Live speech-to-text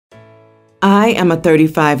I am a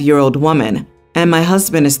 35-year-old woman, and my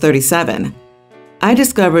husband is 37. I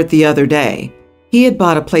discovered the other day he had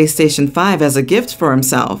bought a PlayStation 5 as a gift for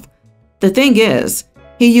himself. The thing is,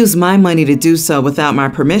 he used my money to do so without my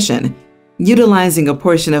permission, utilizing a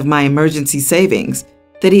portion of my emergency savings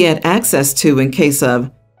that he had access to in case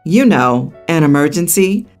of, an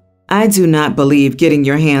emergency. I do not believe getting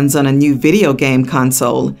your hands on a new video game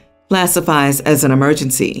console classifies as an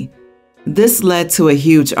emergency. This led to a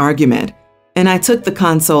huge argument, and I took the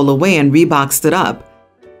console away and reboxed it up.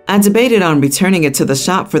 I debated on returning it to the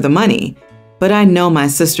shop for the money, but I know my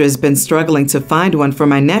sister has been struggling to find one for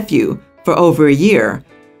my nephew for over a year.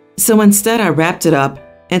 So instead, I wrapped it up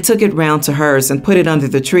and took it round to hers and put it under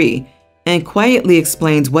the tree and quietly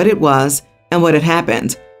explained what it was and what had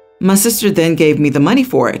happened. My sister then gave me the money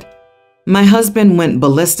for it. My husband went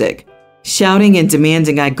ballistic, shouting and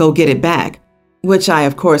demanding I go get it back, which I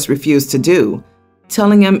of course refused to do,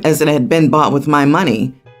 telling him as it had been bought with my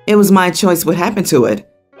money, it was my choice what happened to it.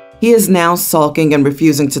 He is now sulking and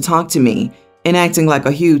refusing to talk to me and acting like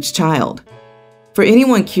a huge child. For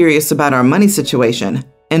anyone curious about our money situation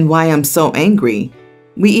and why I'm so angry,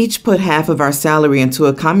 we each put half of our salary into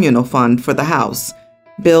a communal fund for the house,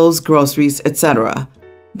 bills, groceries, etc.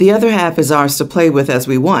 The other half is ours to play with as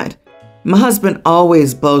we want. My husband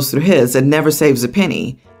always blows through his and never saves a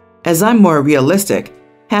penny. As I'm more realistic,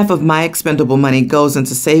 half of my expendable money goes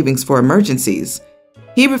into savings for emergencies.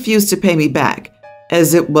 He refused to pay me back,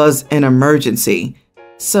 as it was an emergency.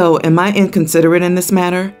 So am I inconsiderate in this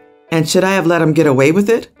matter? And should I have let him get away with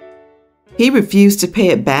it? He refused to pay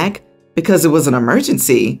it back because it was an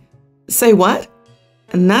emergency. Say what?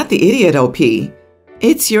 Not the idiot, OP.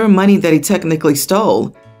 It's your money that he technically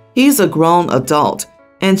stole. He's a grown adult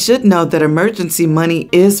and should know that emergency money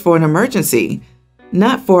is for an emergency,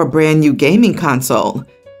 not for a brand new gaming console.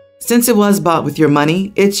 Since it was bought with your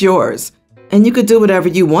money, it's yours, and you could do whatever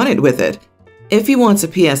you wanted with it. If he wants a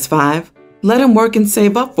PS5, let him work and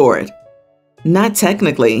save up for it. Not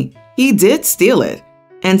technically, he did steal it,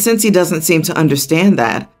 and since he doesn't seem to understand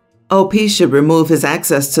that, OP should remove his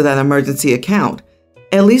access to that emergency account.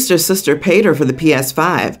 At least her sister paid her for the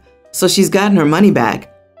PS5, so she's gotten her money back.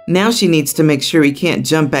 Now she needs to make sure he can't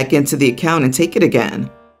jump back into the account and take it again.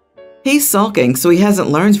 He's sulking, so he hasn't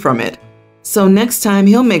learned from it. So next time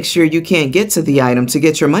he'll make sure you can't get to the item to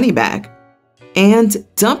get your money back. And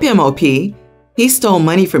dump him, OP. He stole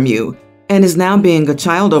money from you and is now being a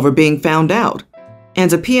child over being found out.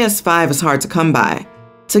 And a PS5 is hard to come by.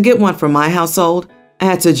 To get one for my household, I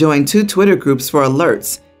had to join 2 Twitter groups for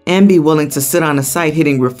alerts and be willing to sit on a site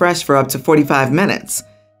hitting refresh for up to 45 minutes.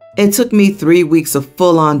 It took me 3 weeks of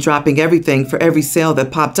full-on dropping everything for every sale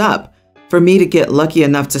that popped up for me to get lucky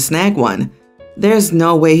enough to snag one. There's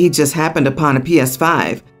no way he just happened upon a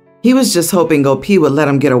PS5. He was just hoping OP would let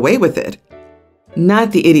him get away with it.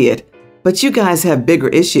 Not the idiot, but you guys have bigger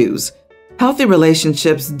issues. Healthy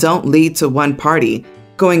relationships don't lead to one party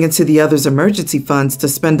going into the other's emergency funds to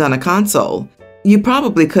spend on a console. You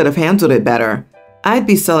probably could have handled it better. I'd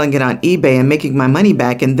be selling it on eBay and making my money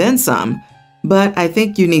back and then some. But I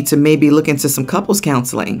think you need to maybe look into some couples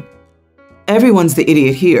counseling. Everyone's the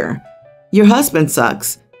idiot here. Your husband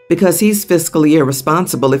sucks because he's fiscally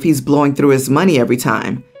irresponsible if he's blowing through his money every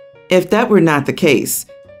time. If that were not the case,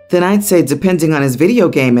 then I'd say depending on his video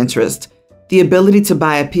game interest, the ability to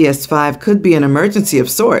buy a PS5 could be an emergency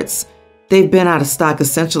of sorts. They've been out of stock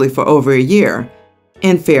essentially for over a year.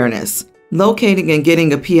 In fairness, locating and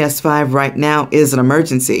getting a PS5 right now is an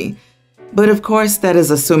emergency. But of course, that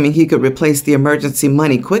is assuming he could replace the emergency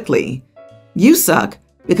money quickly. You suck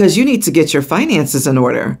because you need to get your finances in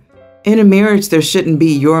order. In a marriage, there shouldn't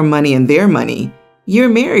be your money and their money. You're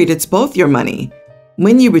married, it's both your money.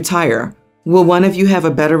 When you retire, will one of you have a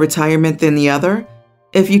better retirement than the other?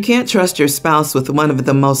 If you can't trust your spouse with one of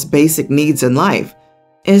the most basic needs in life,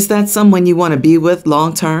 is that someone you want to be with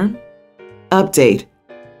long term? Update.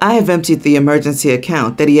 I have emptied the emergency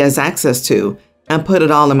account that he has access to and put it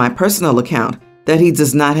all in my personal account that he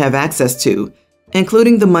does not have access to,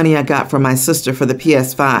 including the money I got from my sister for the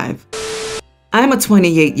PS5. I'm a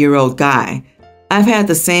 28-year-old guy. I've had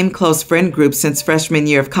the same close friend group since freshman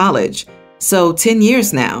year of college, so 10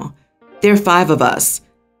 years now. There are 5 of us.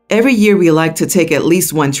 Every year we like to take at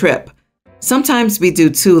least one trip. Sometimes we do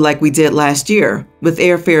 2 like we did last year, with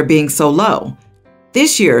airfare being so low.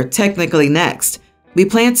 This year, technically next, we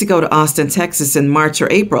plan to go to Austin, Texas in March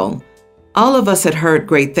or April. All of us had heard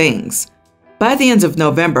great things. By the end of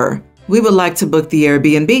November, we would like to book the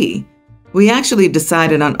Airbnb. We actually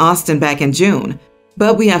decided on Austin back in June,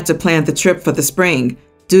 but we have to plan the trip for the spring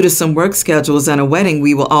due to some work schedules and a wedding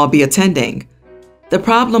we will all be attending. The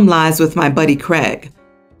problem lies with my buddy Craig.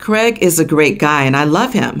 Craig is a great guy and I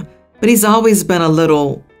love him, but he's always been a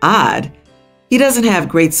little odd. He doesn't have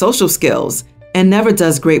great social skills and never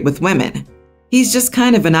does great with women. He's just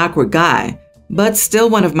kind of an awkward guy, but still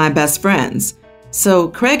one of my best friends. So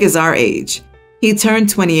Craig is our age. He turned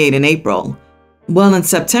 28 in April. Well, in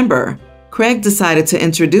September, Craig decided to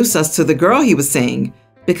introduce us to the girl he was seeing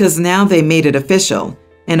because now they made it official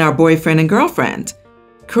and are boyfriend and girlfriend.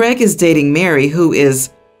 Craig is dating Mary, who is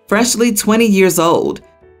freshly 20 years old.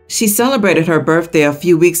 She celebrated her birthday a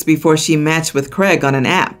few weeks before she matched with Craig on an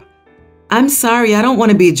app. I'm sorry, I don't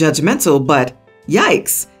want to be judgmental, but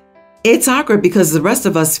yikes. It's awkward because the rest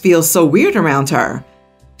of us feel so weird around her.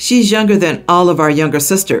 She's younger than all of our younger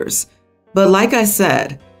sisters. But like I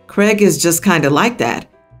said, Craig is just kind of like that.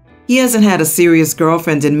 He hasn't had a serious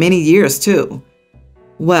girlfriend in many years, too.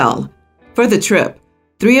 Well, for the trip,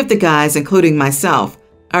 3 of the guys, including myself,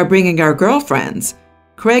 are bringing our girlfriends.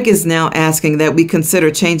 Craig is now asking that we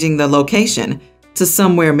consider changing the location to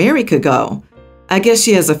somewhere Mary could go. I guess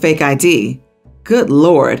she has a fake ID. Good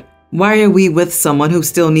Lord, why are we with someone who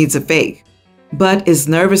still needs a fake? But is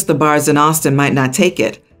nervous the bars in Austin might not take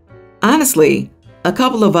it. Honestly, a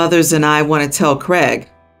couple of others and I want to tell Craig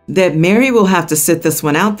that Mary will have to sit this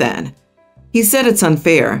one out then. He said it's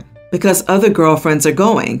unfair because other girlfriends are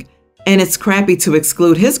going, and it's crappy to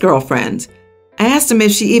exclude his girlfriend. I asked him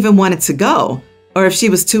if she even wanted to go, or if she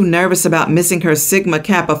was too nervous about missing her Sigma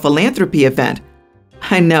Kappa philanthropy event.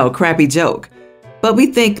 I know, crappy joke. But we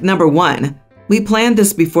think, number 1, we planned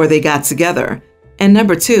this before they got together, and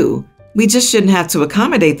number 2, we just shouldn't have to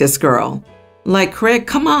accommodate this girl. Like, Craig,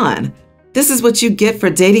 come on. This is what you get for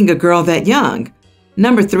dating a girl that young.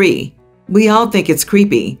 Number 3, we all think it's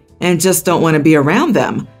creepy and just don't want to be around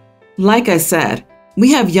them. Like I said,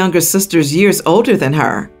 we have younger sisters years older than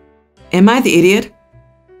her. Am I the idiot?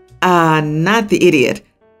 Not the idiot.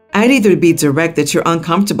 I'd either be direct that you're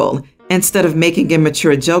uncomfortable instead of making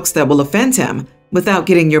immature jokes that will offend him without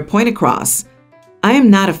getting your point across. I am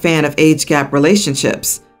not a fan of age gap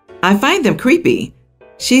relationships. I find them creepy.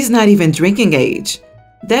 She's not even drinking age.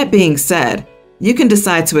 That being said, you can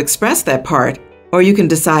decide to express that part, or you can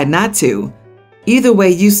decide not to. Either way,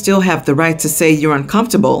 you still have the right to say you're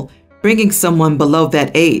uncomfortable bringing someone below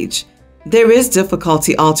that age. There is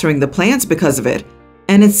difficulty altering the plans because of it,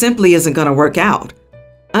 and it simply isn't going to work out.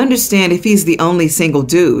 Understand, if he's the only single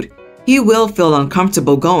dude, he will feel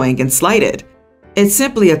uncomfortable going and slighted. It's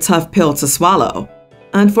simply a tough pill to swallow.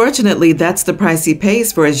 Unfortunately, that's the price he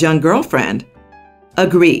pays for his young girlfriend.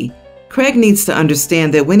 Agree. Craig needs to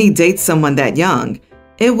understand that when he dates someone that young,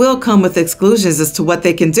 it will come with exclusions as to what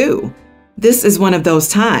they can do. This is one of those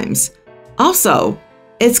times. Also,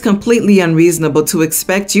 it's completely unreasonable to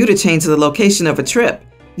expect you to change the location of a trip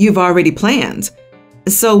you've already planned.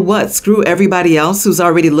 So what, screw everybody else who's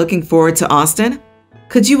already looking forward to Austin?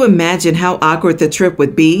 Could you imagine how awkward the trip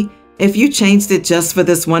would be if you changed it just for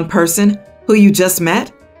this one person who you just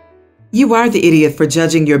met? You are the idiot for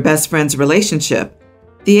judging your best friend's relationship.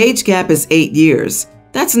 The age gap is 8 years.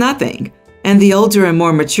 That's nothing. And the older and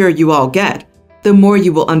more mature you all get, the more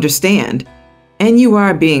you will understand. And you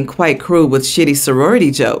are being quite cruel with shitty sorority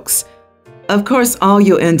jokes. Of course, all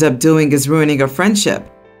you'll end up doing is ruining a friendship,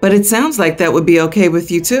 but it sounds like that would be okay with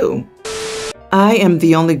you too. I am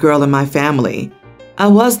the only girl in my family. I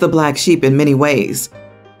was the black sheep in many ways.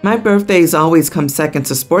 My birthdays always come second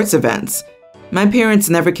to sports events. My parents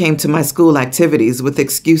never came to my school activities with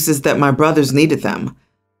excuses that my brothers needed them.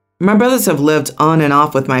 My brothers have lived on and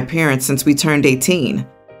off with my parents since we turned 18.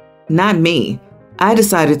 Not me. I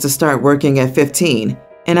decided to start working at 15,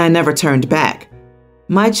 and I never turned back.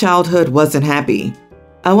 My childhood wasn't happy.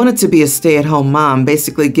 I wanted to be a stay-at-home mom,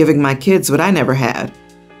 basically giving my kids what I never had.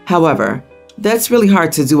 However, that's really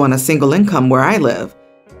hard to do on a single income where I live.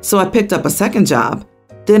 So I picked up a second job.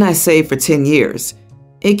 Then I saved for 10 years.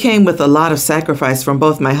 It came with a lot of sacrifice from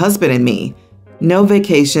both my husband and me. No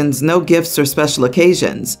vacations, no gifts or special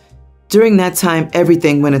occasions. During that time,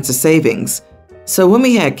 everything went into savings. So when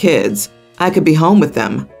we had kids, I could be home with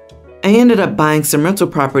them. I ended up buying some rental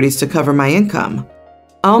properties to cover my income.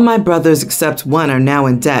 All my brothers except one are now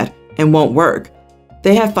in debt and won't work.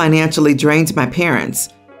 They have financially drained my parents.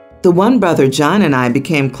 The one brother, John, and I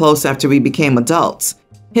became close after we became adults.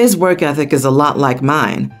 His work ethic is a lot like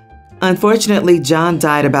mine. Unfortunately, John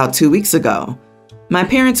died about 2 weeks ago. My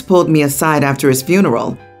parents pulled me aside after his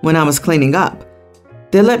funeral when I was cleaning up.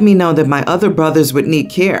 They let me know that my other brothers would need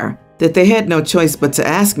care, that they had no choice but to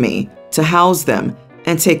ask me to house them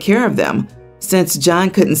and take care of them since John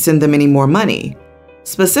couldn't send them any more money.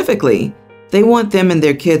 Specifically, they want them and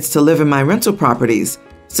their kids to live in my rental properties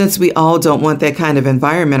since we all don't want that kind of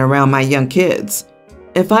environment around my young kids.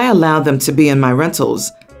 If I allow them to be in my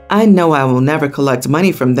rentals, I know I will never collect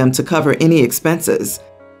money from them to cover any expenses.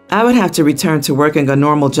 I would have to return to working a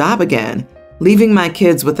normal job again, leaving my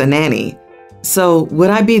kids with a nanny. So would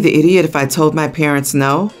I be the idiot if I told my parents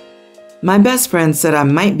no? My best friend said I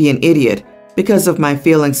might be an idiot because of my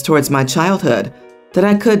feelings towards my childhood, that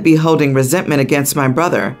I could be holding resentment against my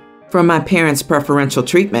brother for my parents' preferential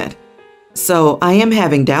treatment. So I am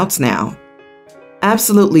having doubts now.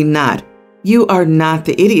 Absolutely not. You are not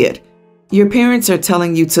the idiot. Your parents are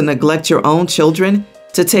telling you to neglect your own children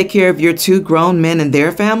to take care of your two grown men and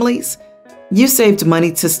their families. You saved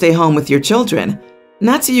money to stay home with your children,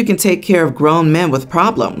 not so you can take care of grown men with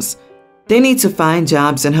problems. They need to find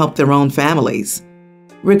jobs and help their own families.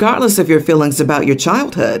 Regardless of your feelings about your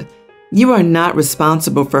childhood, you are not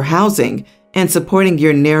responsible for housing and supporting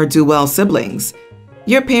your ne'er-do-well siblings.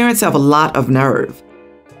 Your parents have a lot of nerve.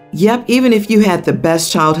 Yep, even if you had the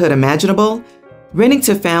best childhood imaginable, renting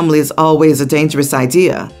to family is always a dangerous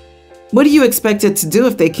idea. What do you expect it to do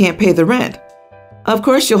if they can't pay the rent? Of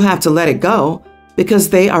course you'll have to let it go, because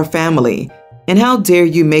they are family, and how dare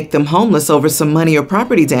you make them homeless over some money or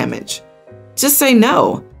property damage? Just say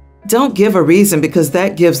no. Don't give a reason, because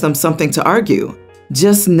that gives them something to argue.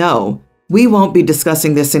 Just no, we won't be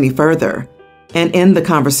discussing this any further, and end the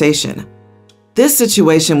conversation. This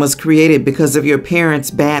situation was created because of your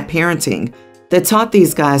parents' bad parenting that taught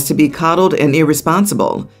these guys to be coddled and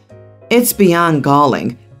irresponsible. It's beyond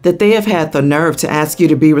galling that they have had the nerve to ask you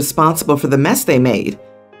to be responsible for the mess they made.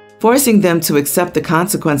 Forcing them to accept the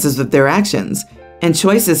consequences of their actions and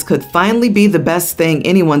choices could finally be the best thing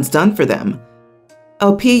anyone's done for them.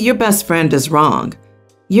 OP, your best friend is wrong.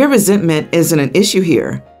 Your resentment isn't an issue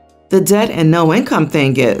here. The debt and no income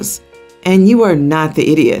thing is, and you are not the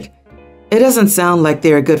idiot. It doesn't sound like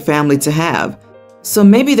they're a good family to have, so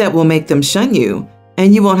maybe that will make them shun you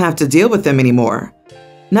and you won't have to deal with them anymore.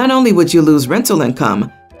 Not only would you lose rental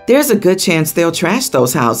income, there's a good chance they'll trash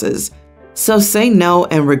those houses. So say no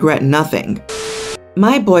and regret nothing.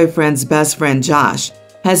 My boyfriend's best friend Josh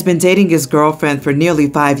has been dating his girlfriend for nearly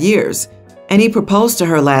 5 years, and he proposed to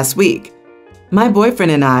her last week. My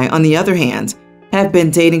boyfriend and I, on the other hand, have been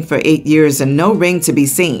dating for 8 years and no ring to be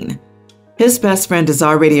seen. His best friend is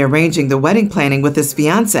already arranging the wedding planning with his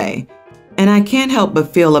fiancée, and I can't help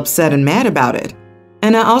but feel upset and mad about it.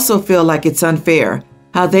 And I also feel like it's unfair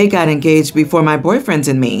how they got engaged before my boyfriend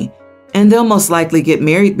and me, and they'll most likely get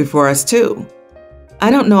married before us too. I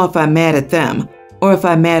don't know if I'm mad at them or if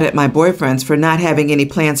I'm mad at my boyfriends for not having any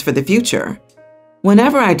plans for the future.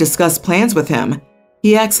 Whenever I discuss plans with him,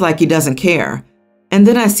 he acts like he doesn't care, and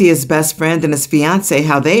then I see his best friend and his fiancée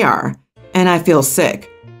how they are, and I feel sick.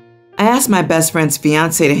 I asked my best friend's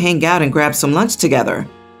fiancée to hang out and grab some lunch together,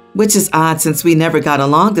 which is odd since we never got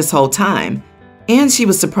along this whole time, and she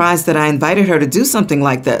was surprised that I invited her to do something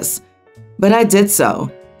like this. But I did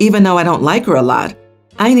so, even though I don't like her a lot.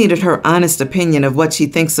 I needed her honest opinion of what she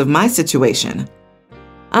thinks of my situation.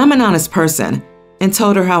 I'm an honest person and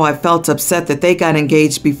told her how I felt upset that they got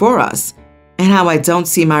engaged before us and how I don't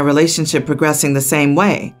see my relationship progressing the same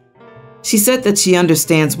way. She said that she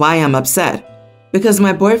understands why I'm upset, because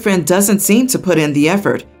my boyfriend doesn't seem to put in the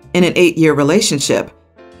effort in an 8-year relationship,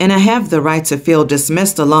 and I have the right to feel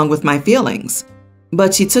dismissed along with my feelings.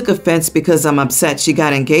 But she took offense because I'm upset she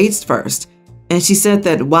got engaged first, and she said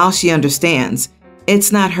that while she understands,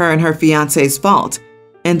 it's not her and her fiancé's fault,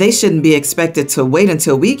 and they shouldn't be expected to wait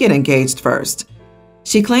until we get engaged first.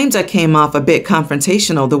 She claimed I came off a bit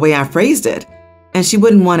confrontational the way I phrased it, and she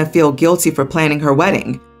wouldn't want to feel guilty for planning her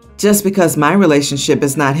wedding, just because my relationship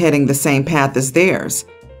is not heading the same path as theirs.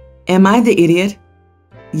 Am I the idiot?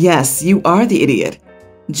 Yes, you are the idiot.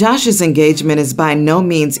 Josh's engagement is by no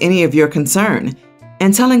means any of your concern,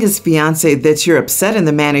 and telling his fiancée that you're upset in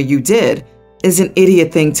the manner you did is an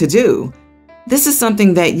idiot thing to do. This is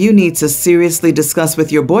something that you need to seriously discuss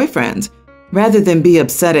with your boyfriend, rather than be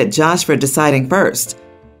upset at Josh for deciding first.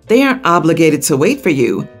 They aren't obligated to wait for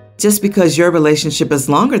you just because your relationship is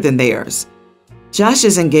longer than theirs.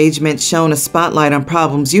 Josh's engagement shone a spotlight on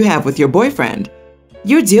problems you have with your boyfriend.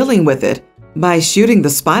 You're dealing with it by shooting the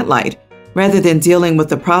spotlight rather than dealing with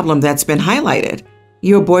the problem that's been highlighted,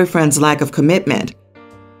 your boyfriend's lack of commitment.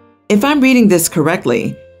 If I'm reading this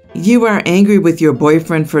correctly, you are angry with your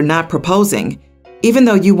boyfriend for not proposing, even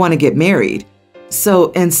though you want to get married.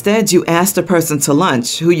 So instead you asked a person to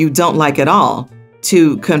lunch who you don't like at all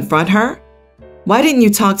to confront her? Why didn't you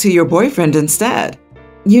talk to your boyfriend instead?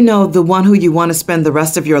 You know, the one who you want to spend the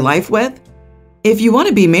rest of your life with? If you want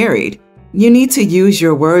to be married, you need to use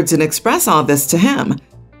your words and express all this to him,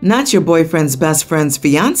 not your boyfriend's best friend's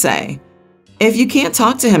fiancé. If you can't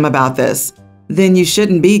talk to him about this, then you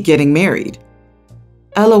shouldn't be getting married.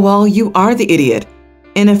 LOL, you are the idiot.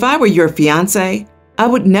 And if I were your fiance, I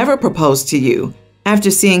would never propose to you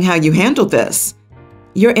after seeing how you handled this.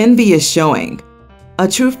 Your envy is showing. A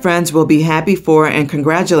true friend will be happy for and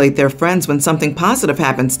congratulate their friends when something positive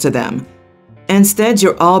happens to them. Instead,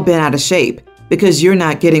 you're all bent out of shape because you're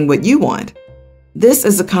not getting what you want. This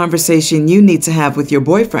is a conversation you need to have with your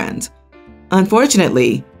boyfriend.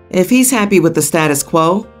 Unfortunately, if he's happy with the status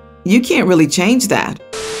quo, you can't really change that.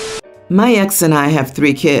 My ex and I have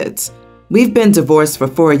 3 kids. We've been divorced for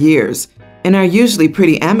 4 years and are usually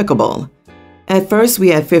pretty amicable. At first, we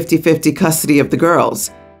had 50-50 custody of the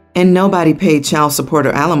girls, and nobody paid child support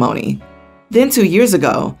or alimony. Then 2 years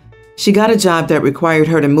ago, she got a job that required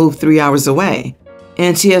her to move 3 hours away,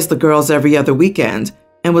 and she has the girls every other weekend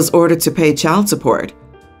and was ordered to pay child support.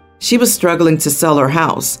 She was struggling to sell her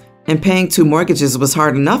house, and paying 2 mortgages was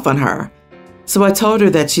hard enough on her. So I told her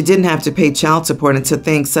that she didn't have to pay child support until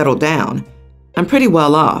things settled down. I'm pretty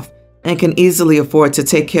well off and can easily afford to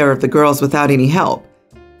take care of the girls without any help,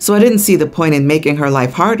 so I didn't see the point in making her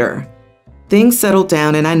life harder. Things settled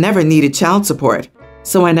down and I never needed child support,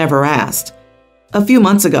 so I never asked. A few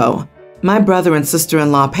months ago, my brother and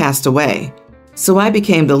sister-in-law passed away, so I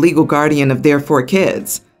became the legal guardian of their 4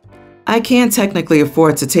 kids. I can't technically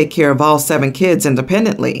afford to take care of all 7 kids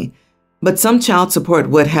independently, but some child support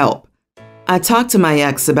would help. I talked to my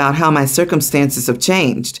ex about how my circumstances have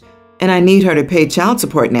changed, and I need her to pay child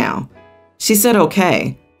support now. She said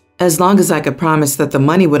okay, as long as I could promise that the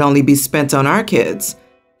money would only be spent on our kids.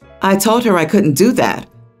 I told her I couldn't do that.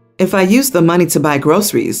 If I use the money to buy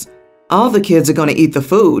groceries, all the kids are going to eat the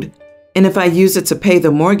food, and if I use it to pay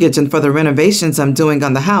the mortgage and for the renovations I'm doing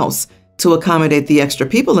on the house to accommodate the extra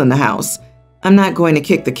people in the house, I'm not going to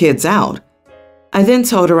kick the kids out. I then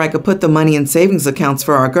told her I could put the money in savings accounts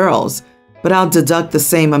for our girls, but I'll deduct the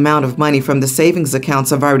same amount of money from the savings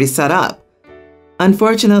accounts I've already set up.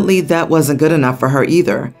 Unfortunately, that wasn't good enough for her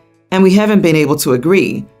either, and we haven't been able to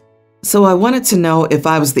agree. So I wanted to know if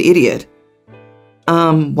I was the idiot.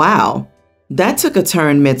 Wow. That took a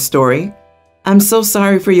turn mid-story. I'm so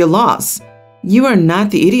sorry for your loss. You are not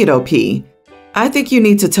the idiot, OP. I think you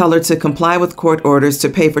need to tell her to comply with court orders to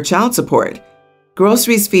pay for child support.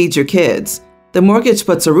 Groceries feed your kids. The mortgage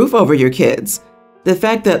puts a roof over your kids. The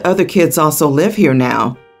fact that other kids also live here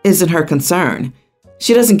now isn't her concern.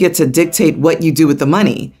 She doesn't get to dictate what you do with the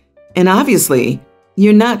money. And obviously,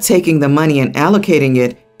 you're not taking the money and allocating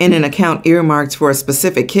it in an account earmarked for a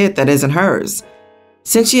specific kid that isn't hers.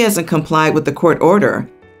 Since she hasn't complied with the court order,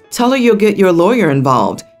 tell her you'll get your lawyer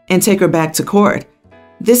involved and take her back to court.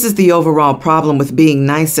 This is the overall problem with being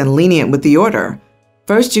nice and lenient with the order.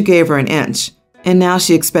 First you gave her an inch, and now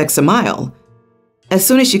she expects a mile. As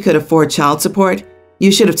soon as she could afford child support,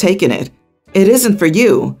 you should have taken it. It isn't for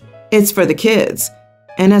you, it's for the kids.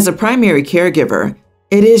 And as a primary caregiver,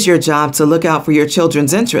 it is your job to look out for your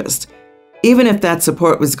children's interest. Even if that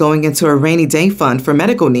support was going into a rainy day fund for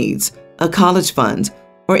medical needs, a college fund,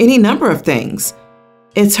 or any number of things.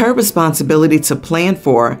 It's her responsibility to plan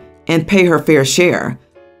for and pay her fair share.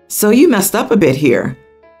 So you messed up a bit here.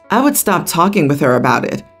 I would stop talking with her about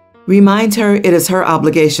it. Remind her it is her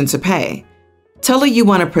obligation to pay. Tell her you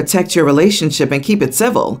want to protect your relationship and keep it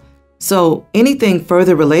civil, so anything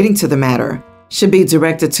further relating to the matter should be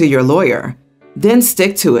directed to your lawyer. Then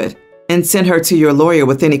stick to it and send her to your lawyer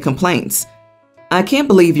with any complaints. I can't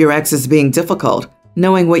believe your ex is being difficult,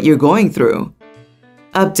 knowing what you're going through.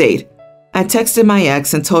 Update. I texted my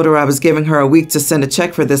ex and told her I was giving her a week to send a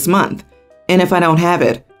check for this month, and if I don't have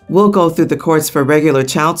it, we'll go through the courts for regular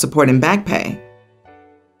child support and back pay.